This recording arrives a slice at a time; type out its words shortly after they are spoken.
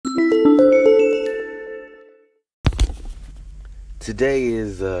Today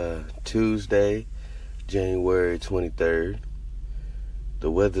is Tuesday, January 23rd. The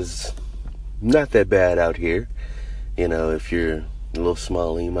weather's not that bad out here. You know, if you're a little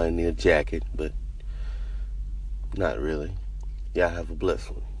smaller, you might need a jacket, but not really. Y'all have a blessed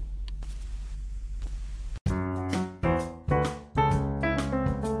one.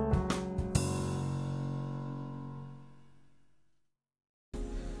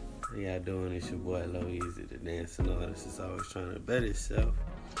 How y'all doing? It's your boy Low Easy, the dancing artist is always trying to better itself.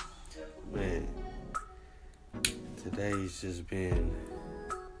 Man, today's just been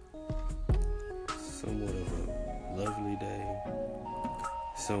somewhat of a lovely day,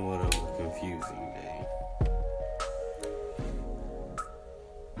 somewhat of a confusing day.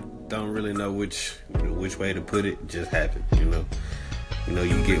 Don't really know which way to put it. Just happened, you know.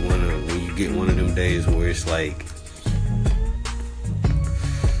 You get one of them days where it's like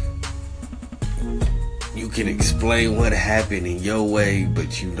you can explain what happened in your way,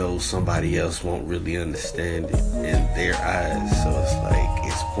 but you know somebody else won't really understand it in their eyes. So it's like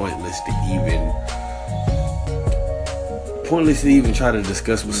it's pointless to even try to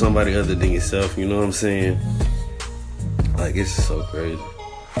discuss with somebody other than yourself. You know what I'm saying? Like, it's so crazy.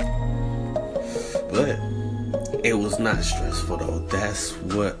 But it was not stressful though. That's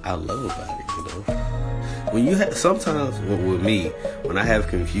what I love about it, you know. When you have, sometimes with me, when I have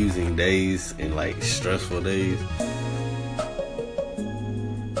confusing days and like stressful days,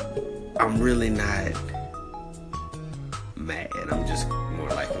 I'm really not mad. I'm just more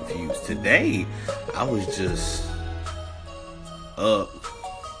like confused. Today, I was just up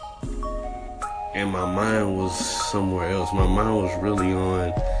and my mind was somewhere else. My mind was really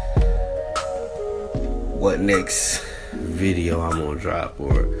on what next video I'm gonna drop,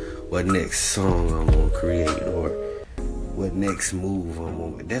 or what next song I'm gonna create, or what next move I'm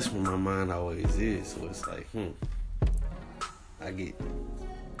gonna. That's where my mind always is. So it's like, I get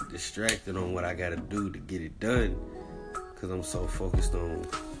distracted on what I gotta do to get it done, because I'm so focused on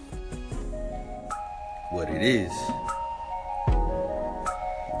what it is.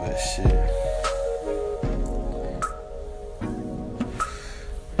 But shit,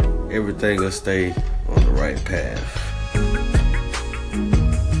 everything will stay on the right path.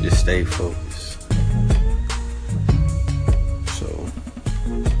 Just stay focused. So,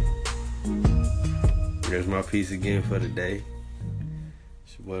 there's my piece again for the day.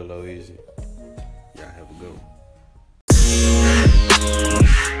 It's your boy Low Easy. Y'all have a good one.